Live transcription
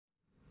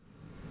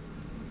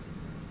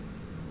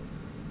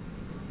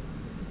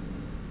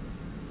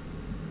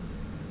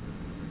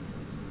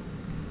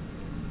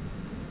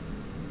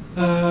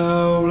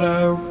How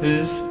low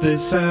is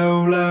this?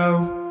 How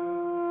low?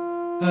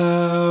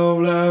 How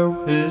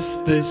low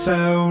is this?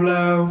 How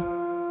low?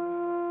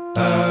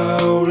 How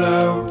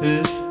low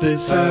is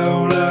this?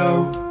 How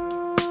low?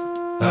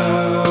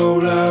 How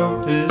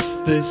low is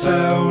this?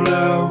 How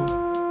low?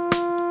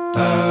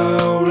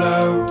 How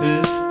low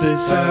is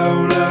this?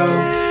 How low?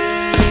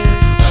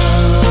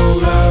 How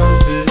low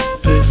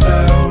is this?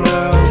 How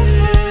low?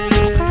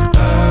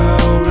 How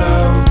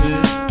low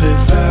is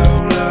this?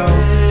 How low?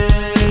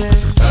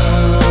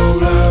 How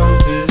low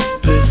is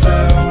this?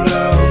 How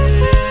low?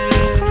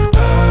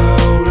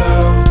 How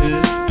low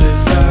is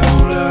this?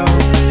 How low?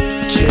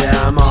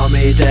 Yeah,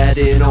 mommy,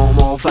 daddy, no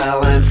more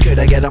violence. Could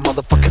I get a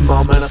motherfucking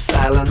mom and a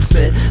silence?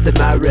 Me, the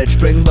marriage,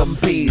 bring them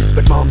peace.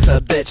 But mom's a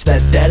bitch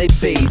that daddy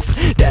beats.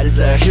 Daddy's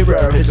a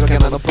hero, he's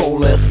working on a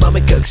police.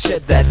 Mommy cooks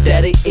shit that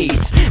daddy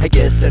eats. I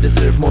guess I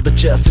deserve more than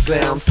just a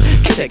glance.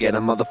 Could I get a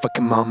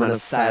motherfucking mom and a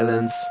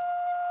silence?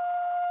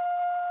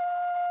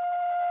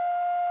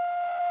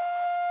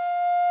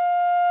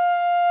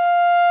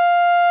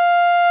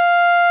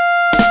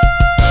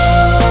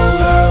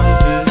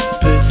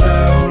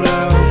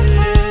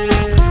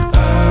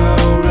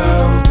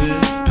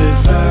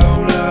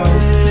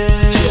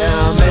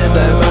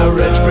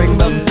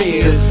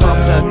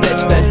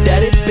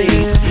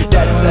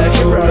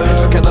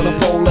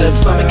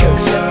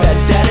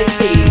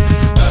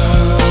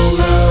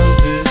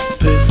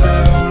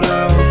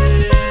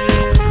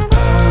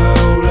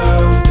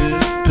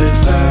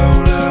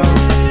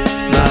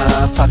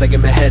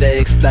 Give me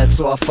headaches, that's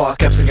why I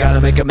fuck ups and gotta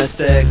make a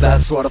mistake.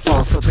 That's what I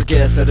found, so I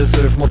guess I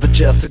deserve more than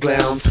just a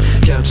glance.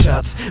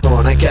 Gunshots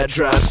when I get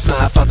drugs,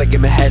 my father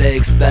give me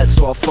headaches. That's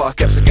why I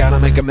fuck ups and gotta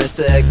make a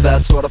mistake.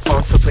 That's what I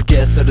found, so I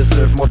guess I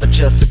deserve more than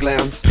just a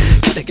glance.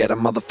 Can I get a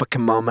motherfucking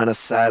mom and a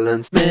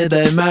silence?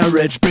 Midday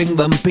marriage, bring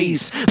them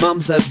peace.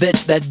 Mom's a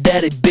bitch that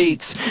daddy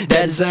beats.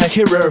 Daddy's a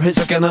hero, he's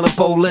working on a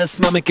police.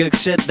 Mommy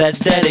cooks shit that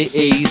daddy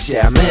eats.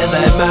 Yeah,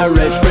 midday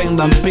marriage, bring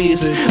them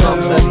peace.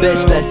 Mom's a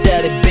bitch that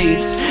daddy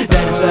beats.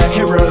 Daddy's a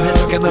hero,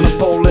 he's working on a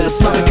police.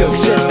 Mommy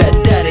cooks shit that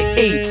daddy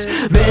eats.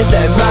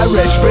 Midday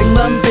marriage, bring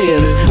them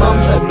peace.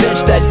 Mom's a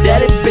bitch that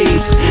daddy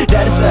beats.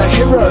 Daddy's a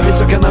hero, he's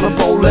working on a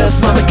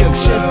police. Mommy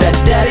cooks shit that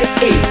daddy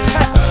eats.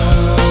 How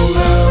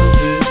low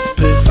is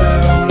this?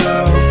 How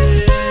low?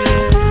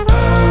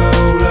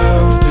 How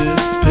low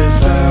is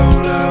this?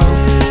 How low?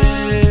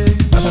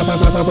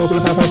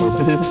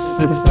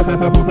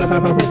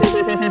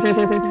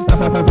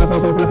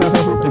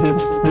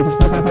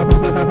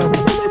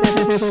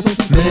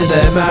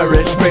 Midday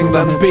marriage, bring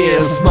them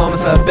beers.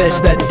 Mom's a bitch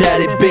that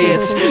daddy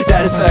beats.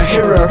 Daddy's a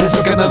hero, he's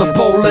working on the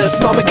police.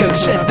 Mommy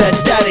cooks shit that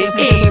daddy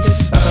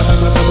eats. How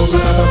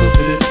low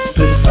is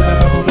this? How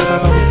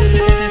low?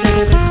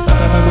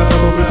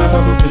 How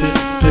low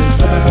is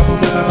this? How low?